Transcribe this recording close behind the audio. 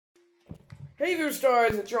Hey there,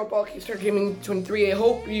 stars, it's your Paul Star Gaming 23. I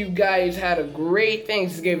hope you guys had a great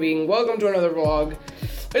Thanksgiving. Welcome to another vlog.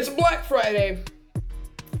 It's Black Friday.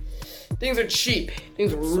 Things are cheap.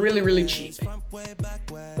 Things are really, really cheap.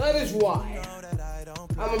 That is why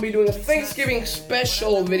I'm going to be doing a Thanksgiving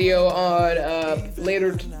special video on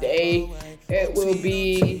later today. It will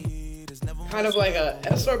be kind of like a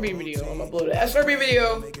SRB video. I'm going to upload an SRB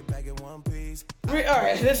video.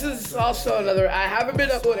 Alright, this is also another, I haven't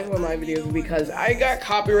been uploading one of my videos because I got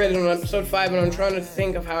copyrighted on episode 5 and I'm trying to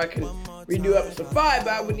think of how I can redo episode 5,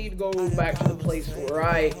 but I would need to go back to the place where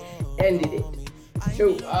I ended it.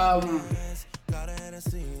 So,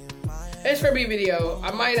 SRB video,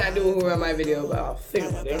 I might not do a Who Am I video, but I'll think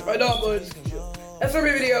about it. If I don't upload it,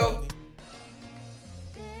 SRB video,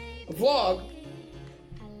 a vlog,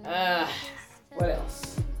 what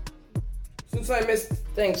else? Since I missed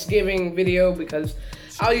Thanksgiving video because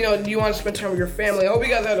you want to spend time with your family. I hope you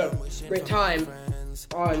guys had a great time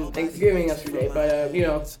on Thanksgiving yesterday, but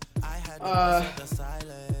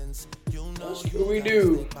what should we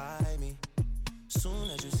do?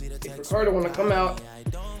 If Ricardo want to come out.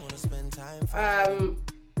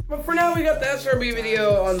 But for now we got the SRB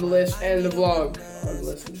video on the list and the vlog on the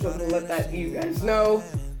list. I'm just gonna let that you guys know.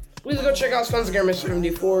 Please go check out Sons of Gamer Mr.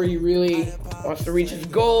 MD4. He really wants to reach his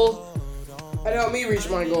goal. And help me reach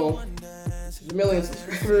my goal. A million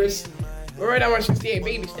subscribers. We're right now on 68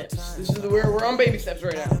 baby steps. We're on baby steps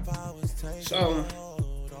right now. So,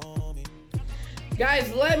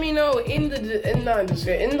 guys, let me know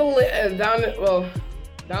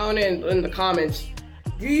down in the comments.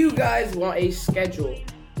 Do you guys want a schedule?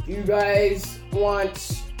 Do you guys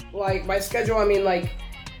want, like, by schedule I mean like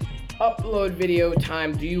upload video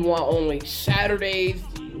time? Do you want only Saturdays?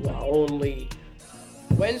 Do you want only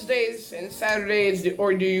Wednesdays and Saturdays,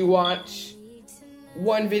 or do you want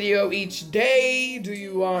one video each day? Do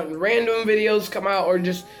you want random videos come out, or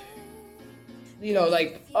just,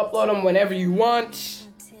 like upload them whenever you want?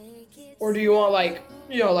 Or do you want like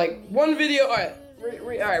one video?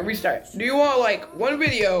 Alright, restart. Do you want like one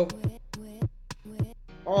video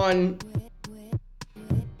on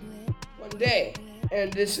one day,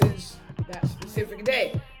 and this is that specific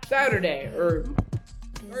day, Saturday or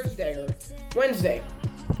Thursday or Wednesday?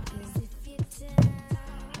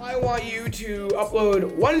 I want you to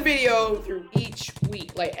upload one video through each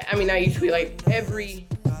week. Not each week, like every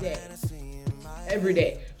day. Every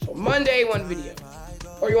day. So Monday, one video.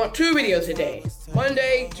 Or you want 2 videos a day.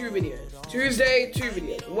 Monday, 2 videos. Tuesday, 2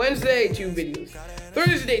 videos. Wednesday, 2 videos.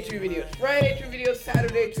 Thursday, 2 videos. Friday, 2 videos.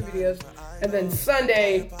 Saturday, 2 videos. And then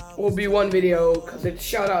Sunday will be 1 video because it's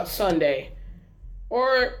Shout Out Sunday.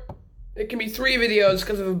 Or it can be 3 videos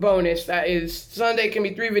because of a bonus. That is, Sunday can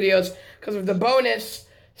be 3 videos because of the bonus.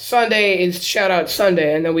 Sunday is Shout Out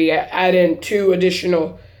Sunday, and then we add in 2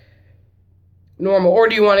 additional normal. Or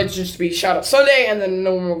do you want it just to be Shout Out Sunday and then a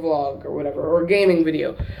normal vlog or whatever, or gaming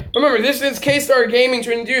video? Remember, this is K-Star Gaming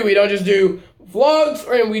 22. We don't just do vlogs,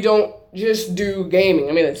 and we don't just do gaming.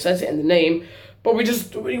 I mean, it says it in the name, but we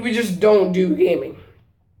just don't do gaming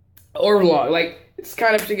or vlog. Like, it's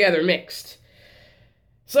kind of together, mixed.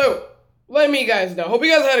 So, let me guys know. Hope you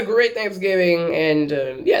guys had a great Thanksgiving, and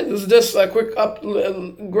yeah, this is just a quick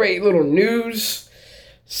great little news.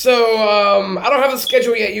 So, I don't have a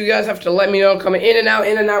schedule yet. You guys have to let me know. Coming in and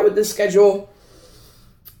out with this schedule.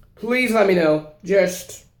 Please let me know.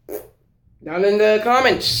 Just down in the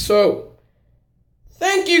comments. So,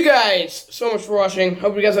 thank you guys so much for watching.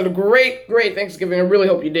 Hope you guys had a great Thanksgiving. I really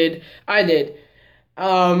hope you did. I did.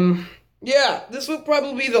 Yeah, this will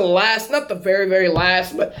probably be the last, not the very, very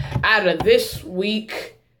last, but out of this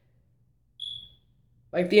week,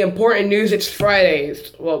 like the important news, it's Friday.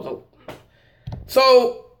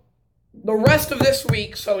 So, the rest of this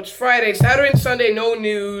week, so it's Friday, Saturday, and Sunday, no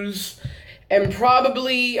news, and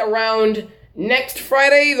probably around next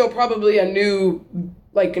Friday, there'll probably a new,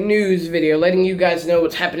 news video, letting you guys know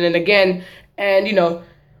what's happening again, and,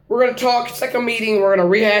 we're going to talk, it's like a meeting, we're going to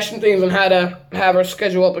rehash some things on how to have our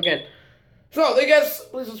schedule up again. So, thank you guys.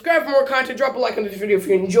 Please subscribe for more content. Drop a like on this video if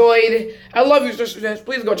you enjoyed. I love you, sisters.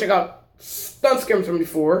 Please go check out Sons of Gamer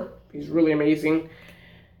 24. He's really amazing.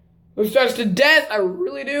 Those starts to death. I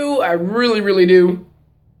really do. I really, really do.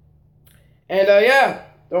 And, yeah.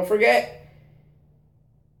 Don't forget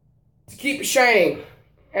to keep shining.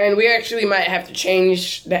 And we actually might have to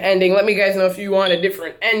change the ending. Let me guys know if you want a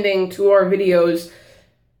different ending to our videos.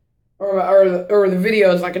 Or the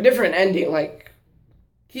videos, like a different ending, like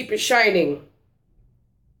keep it shining.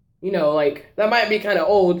 That might be kind of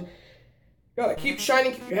old. You gotta keep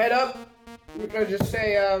shining, keep your head up. We're gonna just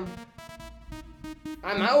say, I'm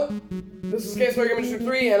out. This is K-Star Gaming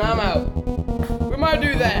 3, and I'm out. We might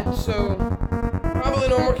do that, so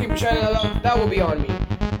No More Keep Shining, that will be on me.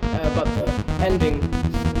 But the ending,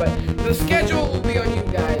 but the schedule will be on you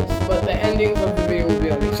guys, but the ending of the video will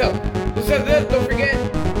be on me. So, besides that, don't forget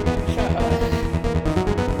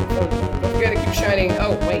to keep shining.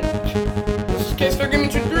 Oh, wait.